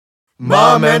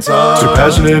Momentum. Two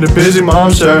passionate and busy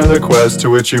moms sharing their quest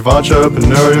to achieve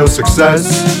entrepreneurial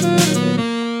success.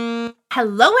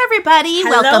 Hello, everybody.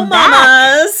 Hello, Welcome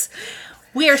mamas. back.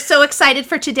 We are so excited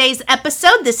for today's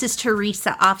episode. This is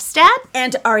Teresa Ofstad.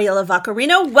 And Ariella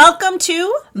Vaccarino. Welcome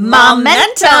to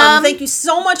Momentum. Thank you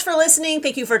so much for listening.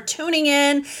 Thank you for tuning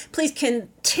in. Please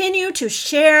continue to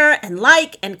share and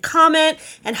like and comment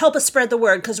and help us spread the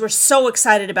word because we're so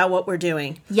excited about what we're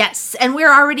doing. Yes, and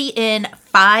we're already in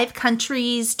 5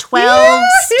 countries, 12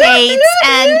 states,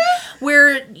 and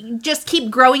we're just keep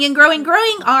growing and growing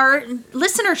our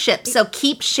listenership. So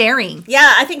keep sharing.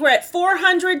 Yeah, I think we're at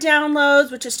 400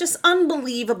 downloads, which is just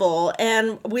unbelievable.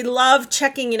 And we love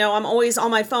checking, I'm always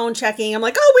on my phone checking. I'm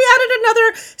like, oh, we added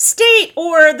another state,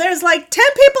 or there's like 10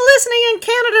 people listening in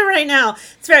Canada right now.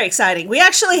 It's very exciting. We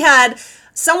actually had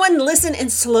someone listen in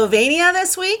Slovenia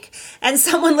this week and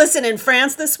someone listen in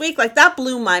France this week. Like, that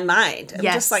blew my mind. I'm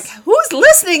just like, who's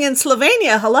listening in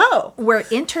Slovenia? Hello. We're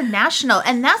international.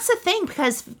 And that's the thing,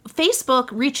 because Facebook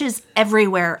reaches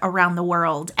everywhere around the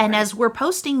world. And as we're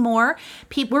posting more,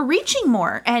 we're reaching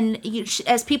more. And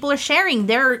as people are sharing,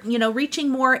 they're, reaching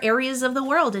more areas of the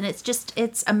world. And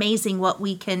it's amazing what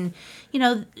we can,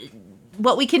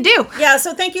 what we can do. Yeah,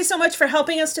 so thank you so much for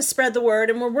helping us to spread the word,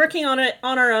 and we're working on it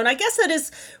on our own. I guess that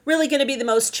is really going to be the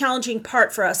most challenging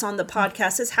part for us on the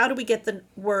podcast, is how do we get the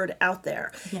word out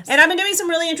there? Yes. And I've been doing some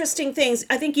really interesting things.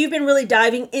 I think you've been really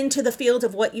diving into the field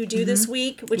of what you do this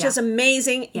week, which is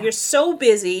amazing. Yeah. You're so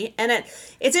busy, and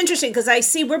it's interesting because I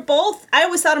see I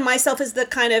always thought of myself as the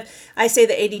kind of, I say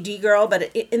the ADD girl,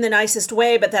 but in the nicest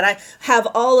way, but that I have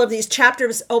all of these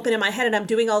chapters open in my head and I'm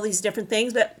doing all these different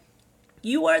things, but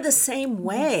you are the same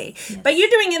way, but you're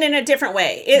doing it in a different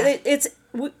way.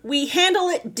 We handle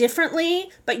it differently,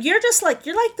 but you're like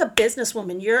the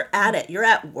businesswoman. You're at it. You're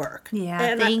at work. Yeah,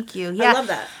 and thank you. Yeah, I love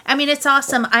that. I mean, it's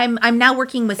awesome. I'm now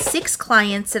working with 6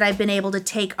 clients that I've been able to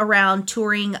take around,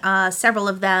 touring several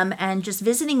of them, and just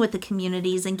visiting with the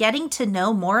communities and getting to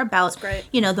know more about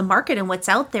the market and what's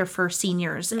out there for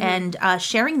seniors, and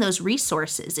sharing those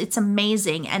resources. It's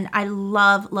amazing, and I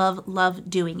love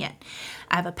doing it.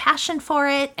 I have a passion for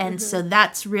it, and so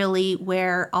that's really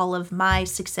where all of my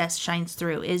success shines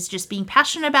through, is just being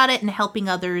passionate about it and helping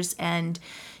others and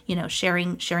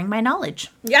sharing my knowledge.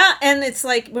 Yeah, and it's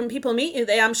like when people meet you,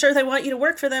 I'm sure they want you to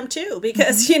work for them too,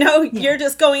 because you're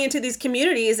just going into these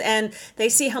communities and they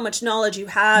see how much knowledge you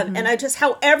have, and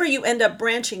however you end up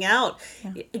branching out,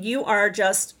 you are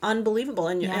just unbelievable,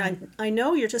 and I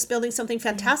know you're just building something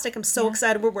fantastic. I'm so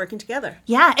excited we're working together.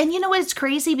 Yeah, and you know what? It's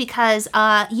crazy because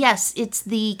yes, it's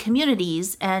the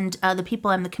communities and the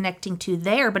people I'm connecting to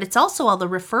there, but it's also all the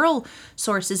referral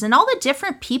sources and all the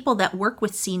different people that work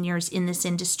with seniors in this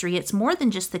industry. It's more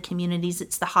than just the communities.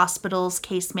 It's the hospitals,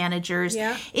 case managers.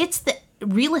 Yeah. It's the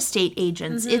real estate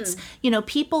agents. It's,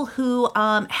 people who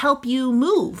help you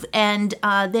move, and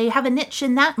they have a niche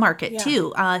in that market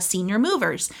too. Senior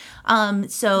movers.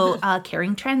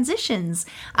 Caring transitions,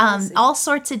 all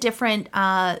sorts of different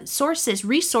sources,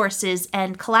 resources,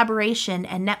 and collaboration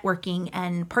and networking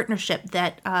and partnership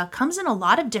that comes in a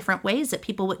lot of different ways that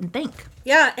people wouldn't think.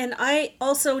 Yeah. And I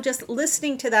also, just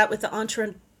listening to that with the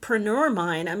entrepreneur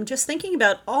mind, I'm just thinking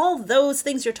about all those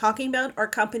things you're talking about are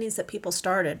companies that people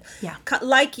started. Yeah.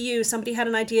 Like you, somebody had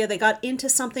an idea, they got into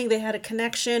something, they had a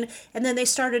connection, and then they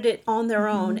started it on their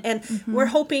own. And we're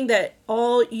hoping that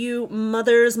all you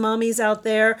mothers, mommies out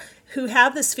there who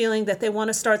have this feeling that they want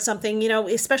to start something,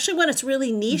 especially when it's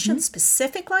really niche and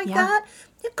specific like that,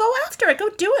 go after it. Go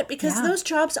do it, because those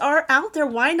jobs are out there.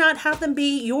 Why not have them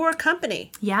be your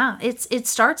company? Yeah, it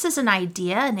starts as an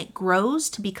idea and it grows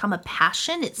to become a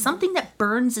passion. It's something that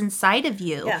burns inside of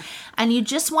you, and you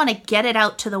just want to get it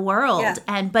out to the world.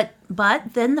 Yeah.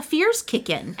 But then the fears kick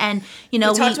in, and we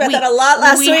talked about that a lot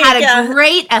last week. We had a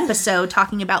great episode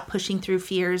talking about pushing through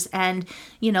fears, and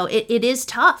it is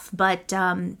tough, but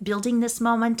building this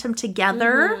momentum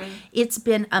together, it's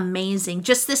been amazing.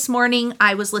 Just this morning,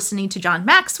 I was listening to John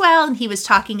Maxwell, and he was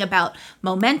talking about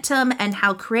momentum and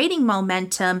how creating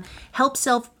momentum helps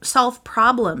solve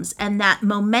problems, and that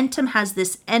momentum has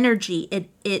this energy. It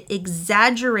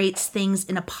exaggerates things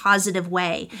in a positive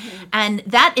way, and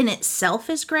that in itself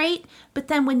is great. But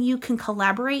then when you can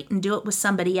collaborate and do it with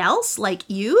somebody else like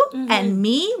you and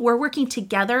me, we're working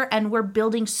together and we're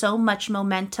building so much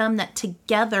momentum that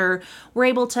together we're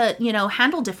able to,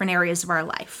 handle different areas of our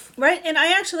life. Right. And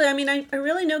I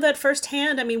really know that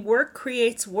firsthand. I mean, work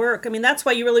creates work. I mean, that's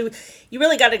why you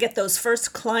really got to get those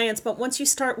first clients. But once you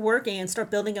start working and start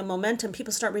building a momentum,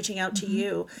 people start reaching out to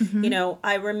you.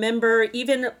 I remember even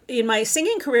even in my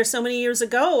singing career so many years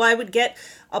ago, I would get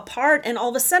a part and all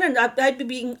of a sudden I'd be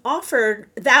being offered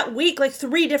that week like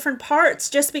 3 different parts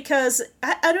just because,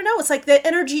 I don't know, it's like the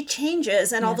energy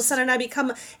changes and all of a sudden I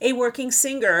become a working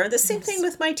singer. The same thing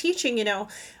with my teaching, you know.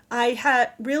 I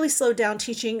had really slowed down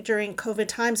teaching during COVID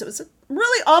times. It was a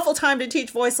really awful time to teach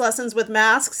voice lessons with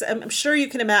masks. I'm sure you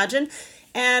can imagine.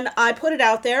 And I put it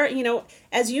out there, you know,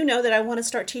 as you know, that I want to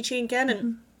start teaching again.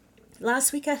 And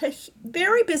last week I had a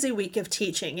very busy week of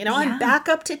teaching. You know, I'm back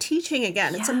up to teaching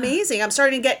again. It's amazing. I'm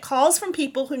starting to get calls from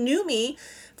people who knew me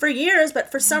for years,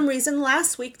 but for some reason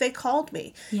last week they called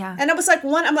me. Yeah. And it was like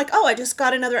I'm like, oh, I just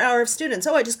got another hour of students.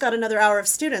 Oh, I just got another hour of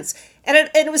students. And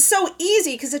it was so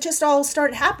easy because it just all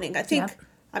started happening. I think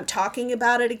I'm talking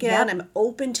about it again. I'm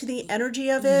open to the energy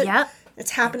of it.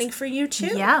 It's happening for you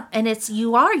too. Yeah, and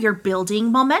you're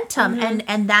building momentum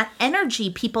and that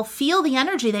energy. People feel the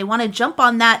energy. They want to jump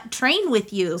on that train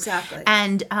with you. Exactly.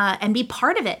 And be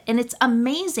part of it. And it's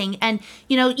amazing. And,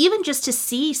 you know, even just to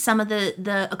see some of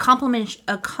the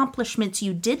accomplishments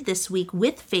you did this week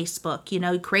with Facebook, you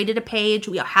know, you created a page.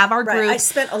 We have our group. I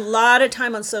spent a lot of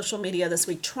time on social media this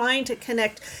week trying to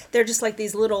connect. They're just like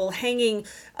these little hanging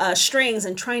strings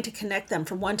and trying to connect them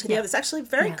from one to the other. It's actually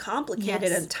very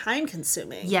complicated and time consuming.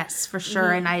 Yes, for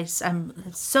sure. And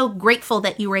I'm so grateful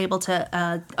that you were able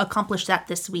to accomplish that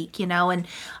this week, you know. And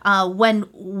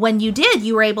when you did,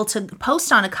 you were able to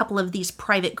post on a couple of these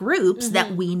private groups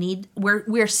that we need.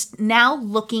 We're now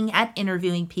looking at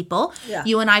interviewing people. Yeah.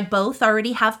 You and I both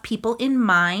already have people in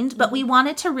mind, but we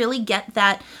wanted to really get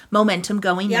that momentum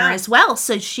going there as well.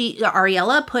 So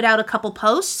Ariella put out a couple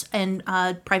posts in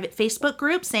private Facebook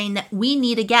group saying that we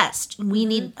need a guest. We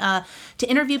need to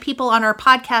interview people on our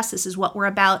podcast. This is what we're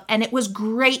about. And it was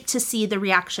great to see the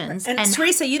reactions. And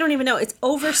Teresa, you don't even know, it's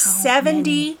over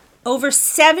 70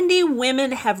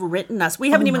 women have written us.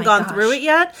 We haven't even gone through it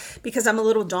yet because I'm a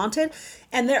little daunted.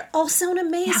 And they're all so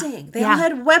amazing. They all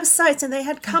had websites and they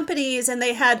had companies and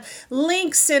they had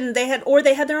links and they had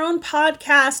their own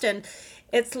podcast. And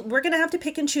we're going to have to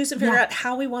pick and choose and figure out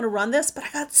how we want to run this. But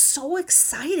I got so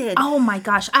excited. Oh my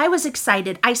gosh. I was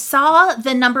excited. I saw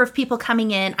the number of people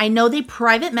coming in. I know they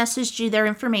private messaged you their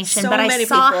information, but I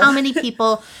saw how many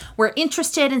people were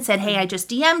interested and said, hey, I just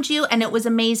DM'd you. And it was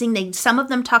amazing. Some of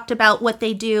them talked about what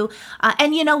they do.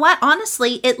 And you know what?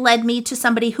 Honestly, it led me to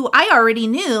somebody who I already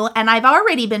knew and I've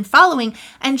already been following.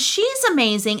 And she's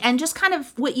amazing. And just kind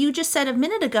of what you just said a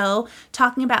minute ago,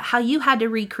 talking about how you had to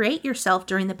recreate yourself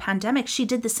during the pandemic. She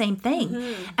did the same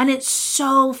thing. And it's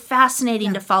so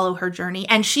fascinating to follow her journey.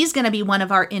 And she's going to be one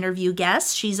of our interview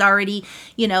guests. She's already,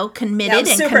 you know, committed and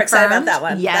super confirmed. Excited about that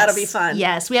one. Yes. That'll be fun.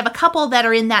 Yes. We have a couple that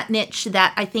are in that niche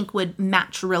that I think would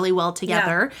match really well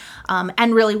together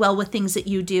and really well with things that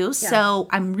you do. So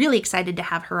I'm really excited to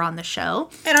have her on the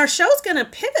show. And our show's going to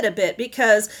pivot a bit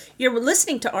because you're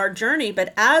listening to our journey,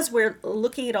 but as we're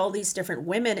looking at all these different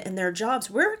women and their jobs,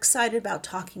 we're excited about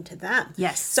talking to them.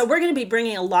 Yes. So we're going to be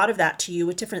bringing a lot of that to you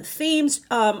with different themes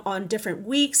on different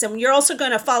weeks. And you're also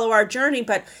going to follow our journey,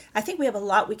 but I think we have a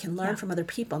lot we can learn from other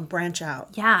people and branch out.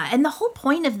 Yeah. And the whole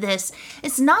point of this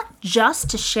is not just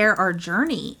to share our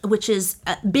journey, which has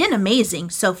been amazing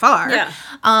so far,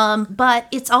 but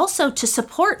it's also to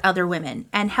support other women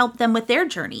and help them with their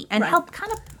journey and help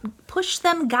kind of push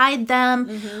them, guide them.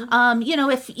 You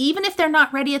know, even if they're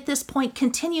not ready at this point,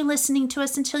 continue listening to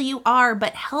us until you are,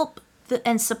 but help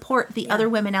and support the other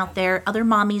women out there, other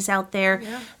mommies out there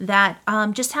that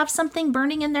just have something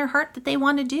burning in their heart that they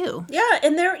want to do. Yeah,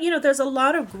 and there's a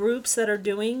lot of groups that are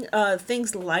doing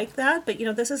things like that, but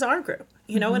this is our group,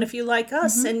 and if you like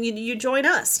us and you join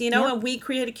us, and we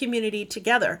create a community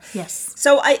together. Yes.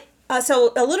 So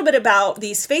so a little bit about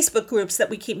these Facebook groups that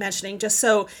we keep mentioning, just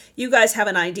so you guys have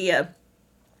an idea.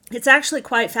 It's actually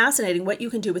quite fascinating what you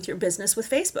can do with your business with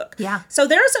Facebook. Yeah. So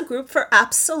there's a group for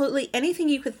absolutely anything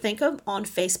you could think of on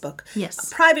Facebook.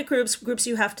 Yes. Private groups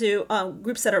you have to,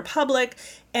 groups that are public,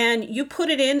 and you put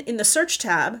it in the search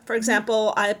tab. For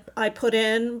example, I put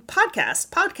in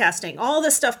podcasting, all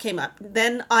this stuff came up.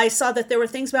 Then I saw that there were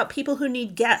things about people who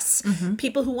need guests,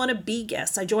 people who want to be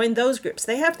guests. I joined those groups.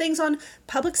 They have things on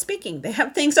public speaking. They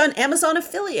have things on Amazon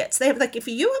affiliates. They have, if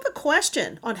you have a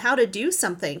question on how to do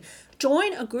something,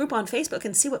 join a group on Facebook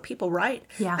and see what people write.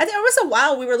 Yeah. There was a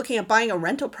while we were looking at buying a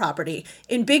rental property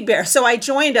in Big Bear. So I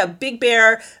joined a Big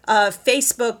Bear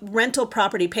Facebook rental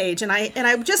property page. And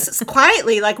I just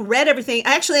quietly read everything.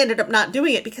 I actually ended up not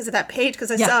doing it because of that page,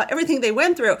 because I saw everything they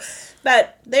went through.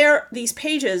 But these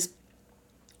pages,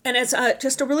 and it's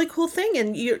just a really cool thing,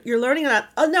 and you're learning about.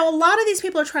 Now, a lot of these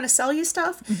people are trying to sell you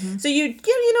stuff, so you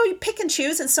pick and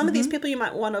choose. And some of these people, you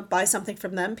might want to buy something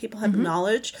from them. People have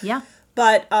knowledge. Yeah.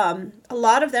 but a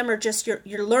lot of them are just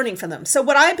you're learning from them. So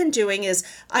what I've been doing is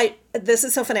this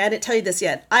is so funny. I didn't tell you this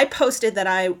yet. I posted that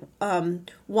I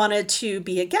wanted to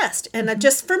be a guest, and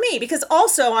just for me, because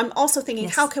I'm also thinking,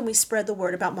 how can we spread the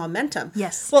word about Momentum?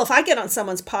 Yes. Well, if I get on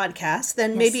someone's podcast,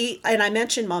 then maybe, and I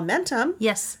mention Momentum,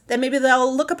 yes, then maybe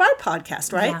they'll look up our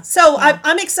podcast, right? Yeah. So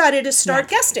I'm excited to start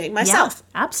guesting myself.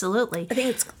 Yeah, absolutely. I think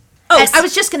it's. And I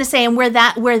was just going to say, and where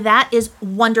that is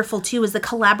wonderful too, is the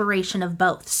collaboration of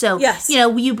both. So,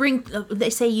 they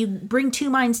say you bring two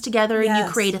minds together and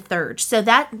you create a third. So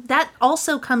that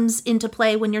also comes into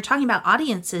play when you're talking about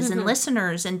audiences and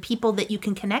listeners and people that you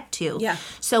can connect to. Yeah.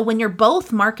 So when you're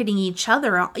both marketing each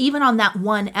other, even on that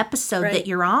one episode that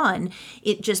you're on,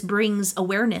 it just brings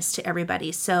awareness to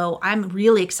everybody. So I'm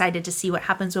really excited to see what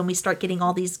happens when we start getting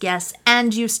all these guests,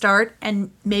 and you start,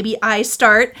 and maybe I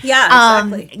start. Yeah,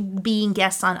 exactly. Being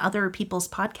guests on other people's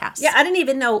podcasts. Yeah, I didn't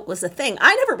even know it was a thing.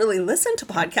 I never really listened to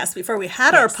podcasts before we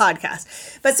had our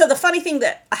podcast. But so the funny thing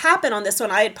that happened on this one,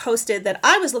 I had posted that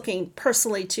I was looking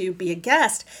personally to be a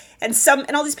guest. And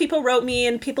all these people wrote me,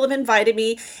 and people have invited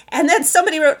me. And then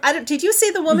somebody wrote, did you see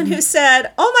the woman who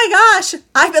said, "Oh my gosh,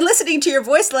 I've been listening to your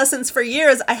voice lessons for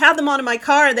years. I have them on in my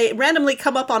car, and they randomly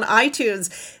come up on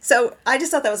iTunes." So I just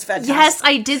thought that was fantastic. Yes,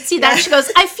 I did see that. She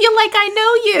goes, "I feel like I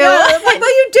know you." Yeah, I'm like, well,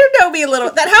 you do know me a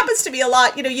little. That happens to me a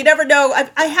lot. You never know.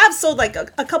 I have sold like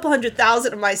a couple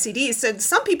 100,000 of my CDs, and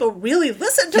some people really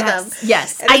listen to them.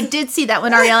 Yes, I did see that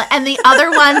one, Ariella. And the other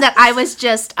one that I was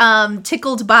just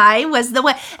tickled by was the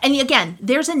one. And again,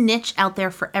 there's a niche out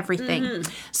there for everything.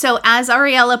 So as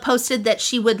Ariella posted that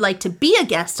she would like to be a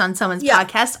guest on someone's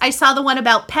podcast, I saw the one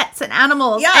about pets and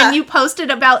animals. Yeah. And you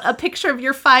posted about a picture of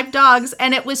your 5 dogs,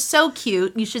 and it was so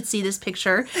cute. You should see this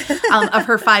picture of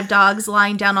her 5 dogs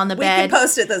lying down on the bed. We can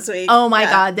post it this week. Oh my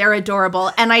God, they're adorable.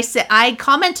 And I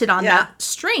commented on that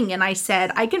string, and I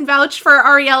said, I can vouch for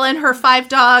Ariella and her 5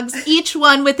 dogs, each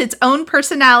one with its own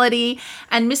personality,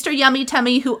 and Mr. Yummy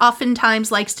Tummy, who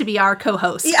oftentimes likes to be our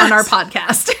co-host on our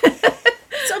podcast.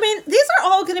 So, I mean, these are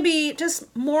all going to be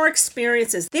just more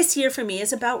experiences. This year for me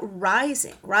is about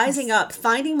rising up,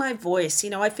 finding my voice.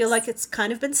 I feel like it's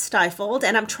kind of been stifled,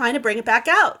 and I'm trying to bring it back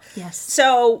out. Yes.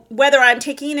 So whether I'm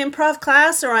taking an improv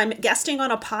class, or I'm guesting on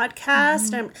a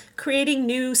podcast, I'm creating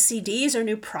new CDs or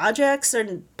new projects, or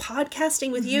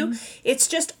podcasting with you, it's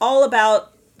just all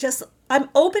about I'm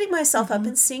opening myself up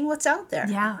and seeing what's out there.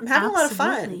 Yeah, I'm having a lot of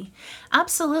fun.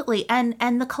 Absolutely.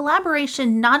 And the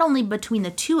collaboration, not only between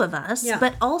the two of us,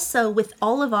 but also with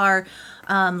all of our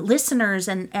listeners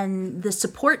and the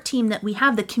support team that we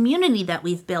have, the community that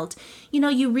we've built,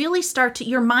 you really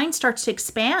your mind starts to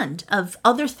expand of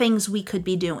other things we could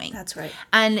be doing. That's right.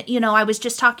 And, I was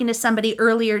just talking to somebody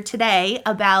earlier today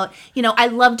about, I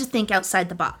love to think outside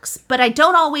the box, but I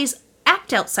don't always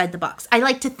act outside the box. I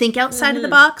like to think outside of the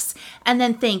box and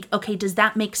then think, okay, does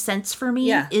that make sense for me?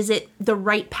 Yeah. Is it the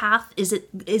right path? Is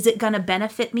it going to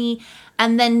benefit me?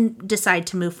 And then decide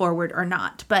to move forward or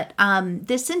not. But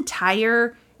this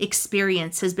entire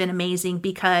experience has been amazing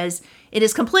because it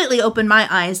has completely opened my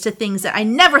eyes to things that I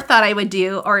never thought I would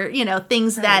do, or,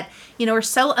 things that, are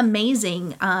so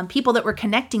amazing, people that we're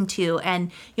connecting to,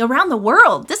 and, around the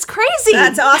world. That's crazy.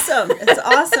 That's awesome. It's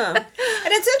awesome. And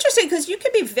it's interesting because you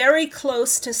could be very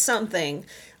close to something.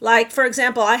 Like, for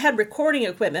example, I had recording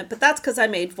equipment, but that's because I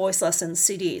made voice lessons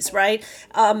CDs, right?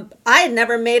 I had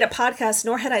never made a podcast,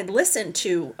 nor had I listened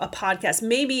to a podcast.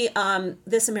 Maybe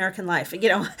This American Life. I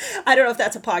don't know if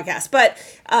that's a podcast, but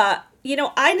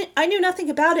I knew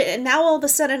nothing about it, and now all of a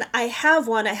sudden I have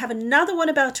one. I have another one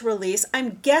about to release. I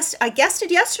guested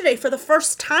yesterday for the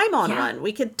first time on one.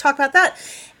 We could talk about that.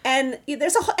 And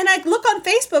and I look on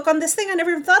Facebook on this thing I never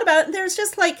even thought about, and there's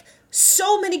just like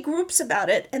so many groups about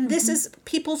it, and this is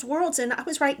people's worlds, and I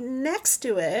was right next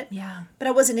to it. Yeah. But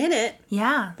I wasn't in it.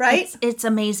 Yeah. Right? It's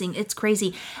amazing. It's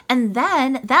crazy. And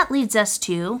then that leads us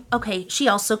to, okay, she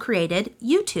also created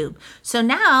YouTube. So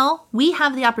now we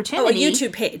have the opportunity. A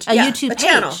YouTube page. YouTube page.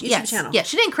 Channel. YouTube channel. Yeah,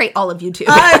 she didn't create all of YouTube.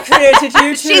 I created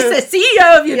YouTube. She's the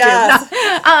CEO of YouTube.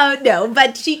 Yes. No,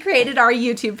 but she created our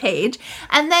YouTube page.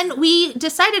 And then we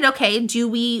decided, okay, do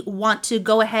we want to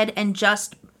go ahead and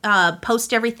just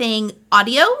post everything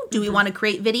audio? Do we want to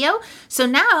create video? So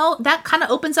now that kind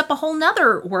of opens up a whole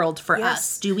nother world for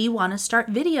us. Do we want to start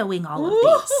videoing all of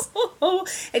these?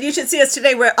 And you should see us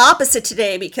today. We're opposite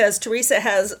today because Teresa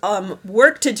has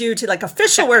work to do,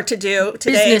 official work to do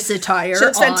today. Business attire. She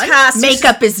looks fantastic.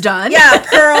 Makeup is done. Yeah,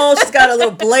 pearl. She's got a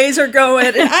little blazer going.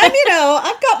 And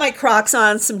I've got my Crocs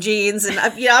on, some jeans, and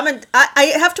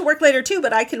I have to work later too,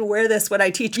 but I can wear this when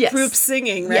I teach group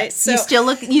singing, right? Yes. So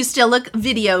you still look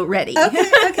video video ready.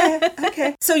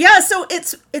 Okay. So yeah, so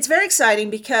it's very exciting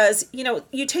because, you know,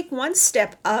 you take one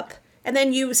step up and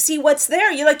then you see what's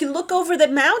there. You look over the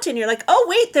mountain. You're like, oh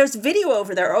wait, there's video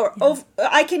over there, or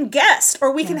I can guest,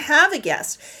 or we can have a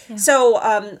guest. Yeah. So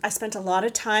I spent a lot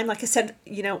of time, like I said,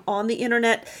 you know, on the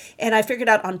internet, and I figured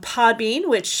out on Podbean,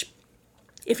 which,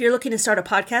 if you're looking to start a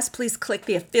podcast, please click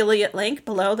the affiliate link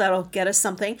below. That'll get us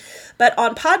something. But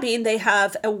on Podbean, they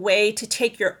have a way to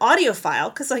take your audio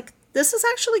file, because like, this is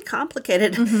actually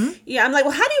complicated. Mm-hmm. Yeah, I'm like,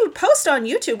 well, how do you post on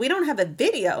YouTube? We don't have a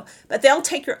video. But they'll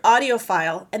take your audio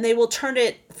file and they will turn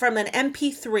it from an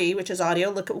MP3, which is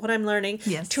audio, look at what I'm learning,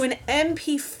 to an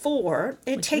MP4.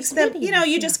 It takes them, you know,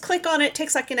 you just click on it, it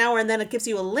takes like an hour, and then it gives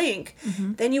you a link.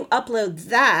 Mm-hmm. Then you upload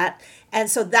that. And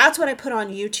so that's what I put on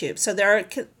YouTube. So there are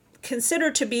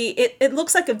considered to be, it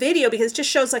looks like a video because it just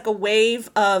shows like a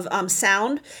wave of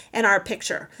sound and our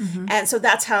picture. Mm-hmm. And so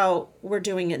that's how we're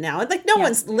doing it now. Like no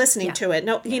one's listening to it.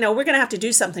 No, you know, we're going to have to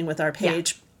do something with our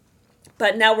page. Yeah.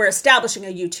 But now we're establishing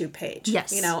a YouTube page.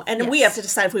 Yes. You know, and we have to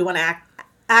decide if we want to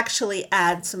actually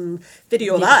add some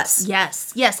video of us.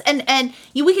 Yes. And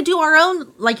we could do our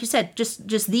own, like you said, just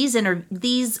these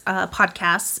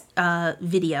podcasts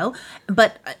video,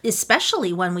 but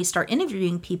especially when we start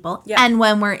interviewing people and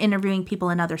when we're interviewing people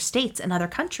in other states and other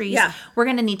countries, we're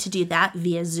going to need to do that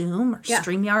via Zoom or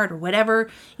StreamYard or whatever,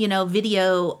 you know,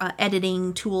 video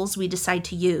editing tools we decide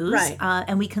to use. Right.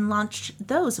 And we can launch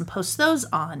those and post those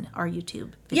on our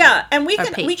YouTube video, and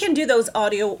we can do those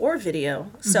audio or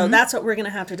video. So that's what we're going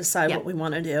to have to decide what we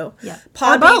want to do. Yeah.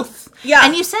 Or both. Yeah.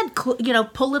 And you said, you know,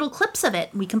 pull little clips of it.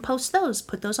 We can post those,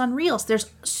 put those on Reels. There's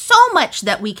so much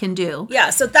that we can do. Yeah.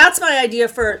 So that's my idea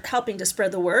for helping to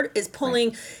spread the word, is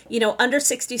pulling, you know, under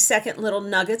 60-second little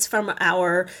nuggets from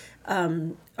our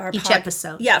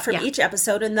episode. Yeah, from each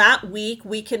episode. And that week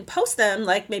we can post them,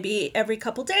 like maybe every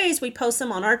couple days we post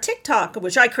them on our TikTok,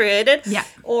 which I created,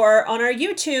 or on our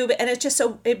YouTube. And it's just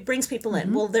so it brings people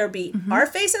in. Will there be our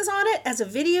faces on it as a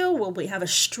video? Will we have a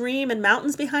stream and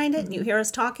mountains behind it and you hear us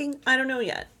talking? I don't know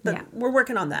yet, but we're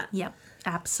working on that. Yep.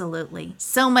 Absolutely.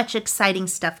 So much exciting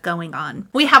stuff going on.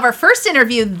 We have our first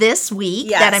interview this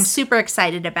week that I'm super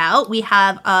excited about. We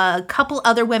have a couple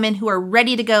other women who are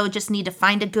ready to go, just need to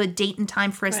find a good date and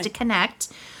time for us to connect.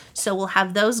 So we'll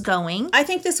have those going. I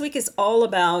think this week is all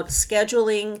about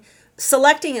selecting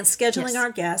and scheduling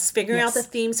our guests, figuring out the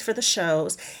themes for the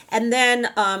shows. And then,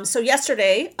 so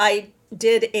yesterday I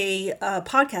did a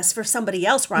podcast for somebody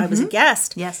else where I was a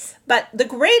guest. Yes. But the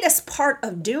greatest part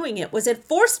of doing it was it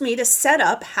forced me to set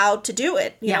up how to do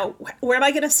it. You know, where am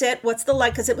I going to sit? What's the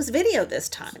light? Because it was video this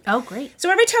time. Oh, great. So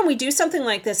every time we do something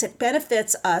like this, it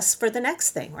benefits us for the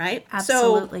next thing, right?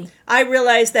 Absolutely. So I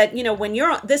realized that, you know, when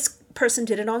you're on this, person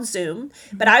did it on Zoom,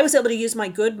 but I was able to use my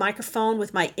good microphone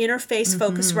with my interface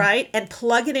Focusrite and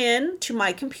plug it in to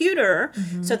my computer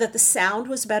so that the sound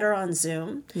was better on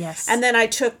Zoom. Yes. And then I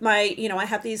took my, you know, I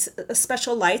have these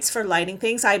special lights for lighting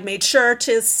things. I made sure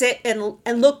to sit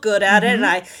and look good at it, and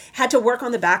I had to work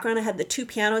on the background. I had the two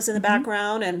pianos in the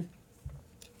background, and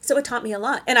so it taught me a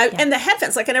lot. And and the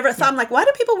headphones, like I never thought, I'm like, why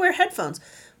do people wear headphones?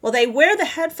 Well, they wear the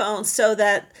headphones so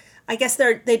that I guess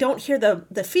they don't hear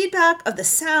the feedback of the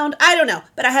sound. I don't know,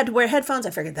 but I had to wear headphones. I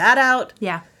figured that out.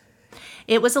 Yeah.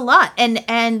 It was a lot.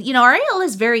 And you know, Ariella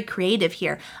is very creative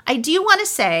here. I do want to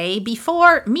say,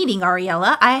 before meeting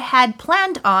Ariella, I had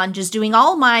planned on just doing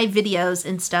all my videos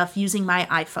and stuff using my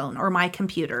iPhone or my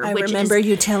computer. I remember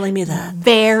you telling me that.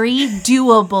 Very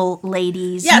doable,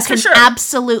 ladies. Yes, you can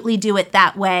absolutely do it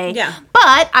that way. Yeah.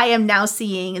 But I am now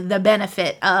seeing the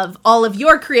benefit of all of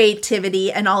your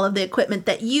creativity and all of the equipment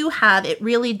that you have. It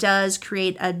really does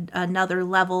create another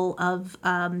level of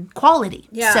quality.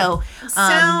 Yeah. So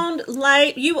sound, light.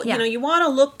 You know, you want to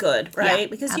look good, right? Yeah,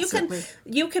 because absolutely.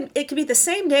 you can it can be the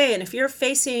same day, and if you're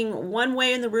facing one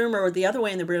way in the room or the other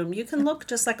way in the room, you can look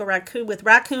just like a raccoon with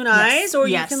raccoon eyes, or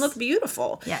you can look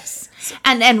beautiful. Yes.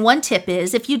 And one tip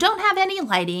is, if you don't have any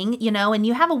lighting, you know, and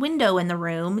you have a window in the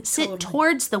room, sit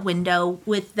towards the window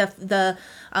with the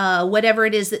whatever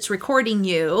it is that's recording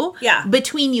you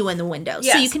between you and the window.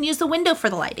 So you can use the window for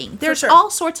the lighting. There's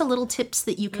all sorts of little tips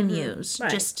that you can use.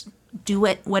 Right. Just do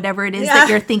it, whatever it is that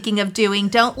you're thinking of doing.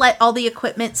 Don't let all the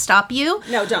equipment stop you.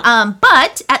 No, don't.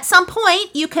 But at some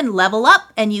point, you can level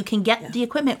up and you can get the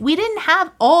equipment. We didn't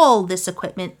have all this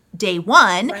equipment day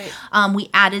one. Right. We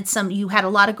added some, you had a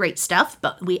lot of great stuff,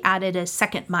 but we added a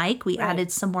second mic. We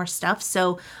added some more stuff.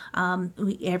 So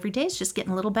every day is just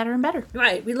getting a little better and better.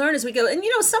 Right. We learn as we go. And, you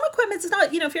know, some equipment's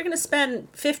not, you know, if you're going to spend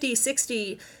 $50,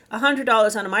 $60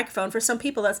 $100 on a microphone, for some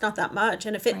people that's not that much.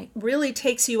 And if it really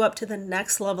takes you up to the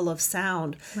next level of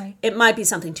sound, it might be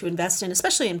something to invest in,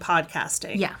 especially in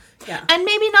podcasting. Yeah. Yeah. And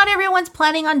maybe not everyone's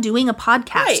planning on doing a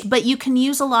podcast, but you can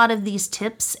use a lot of these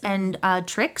tips and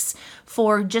tricks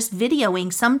for just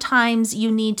videoing. Sometimes you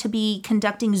need to be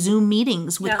conducting Zoom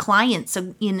meetings with clients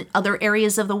in other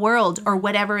areas of the world or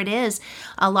whatever it is.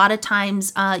 A lot of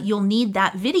times you'll need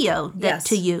that video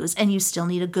to use, and you still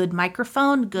need a good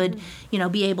microphone, good,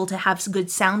 be able to have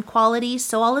good sound quality.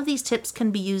 So all of these tips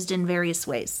can be used in various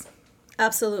ways.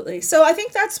 Absolutely. So I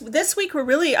think that's this week.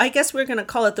 I guess we're going to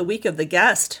call it the week of the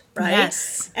guest, right?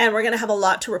 Yes. And we're going to have a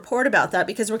lot to report about that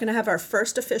because we're going to have our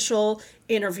first official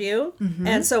interview. Mm-hmm.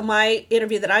 And so my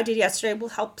interview that I did yesterday will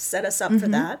help set us up for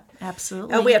that.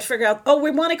 Absolutely. And we have to figure out,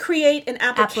 we want to create an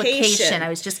application. I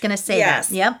was just going to say that.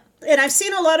 Yep. And I've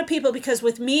seen a lot of people, because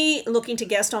with me looking to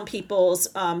guest on people's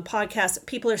podcasts,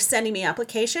 people are sending me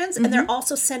applications and they're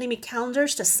also sending me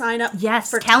calendars to sign up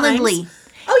for Calendly. Times.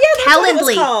 Oh, yeah, that's what it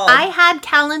was called. I had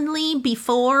Calendly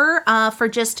before for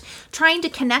just trying to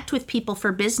connect with people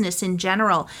for business in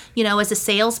general. As a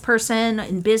salesperson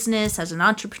in business, as an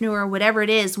entrepreneur, whatever it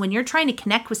is, when you're trying to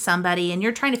connect with somebody and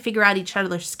you're trying to figure out each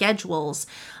other's schedules,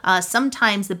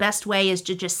 sometimes the best way is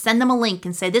to just send them a link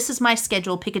and say, this is my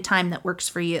schedule, pick a time that works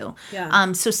for you.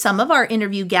 Yeah. So some of our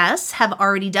interview guests have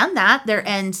already done that,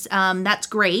 and that's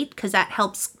great because that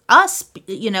helps us.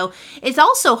 It's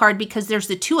also hard because there's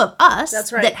the two of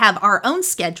us that have our own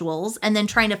schedules, and then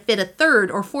trying to fit a third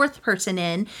or fourth person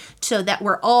in so that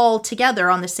we're all together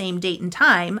on the same date and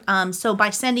time. So by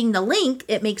sending the link,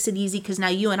 it makes it easy because now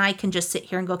you and I can just sit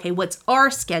here and go, okay, what's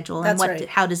our schedule and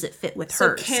how does it fit with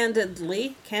hers? So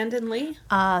Calendly? Calendly.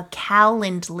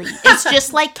 It's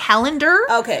just like calendar,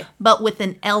 but with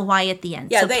an L-Y at the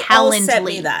end. Yeah, so they Calendly. all sent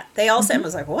me that. They all sent me,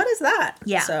 was like, what is that?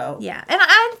 Yeah, so. yeah. And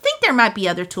I think there might be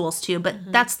other tools too,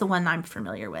 but that's the one I'm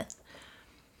familiar with.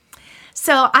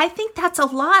 So I think that's a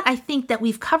lot. I think that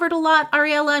we've covered a lot,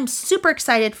 Ariella. I'm super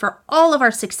excited for all of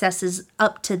our successes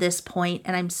up to this point,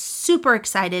 and I'm super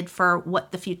excited for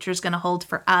what the future is going to hold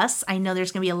for us. I know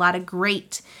there's going to be a lot of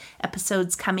great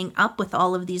episodes coming up with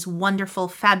all of these wonderful,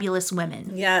 fabulous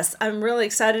women. Yes, I'm really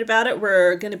excited about it.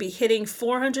 We're going to be hitting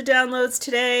 400 downloads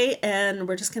today, and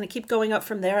we're just going to keep going up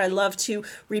from there. I love to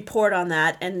report on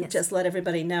that and just let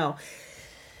everybody know.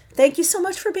 Thank you so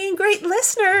much for being great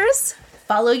listeners.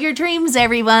 Follow your dreams,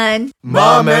 everyone.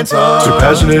 Momentum. Two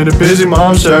passionate and busy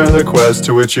moms sharing the quest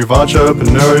to achieve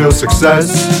entrepreneurial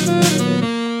success.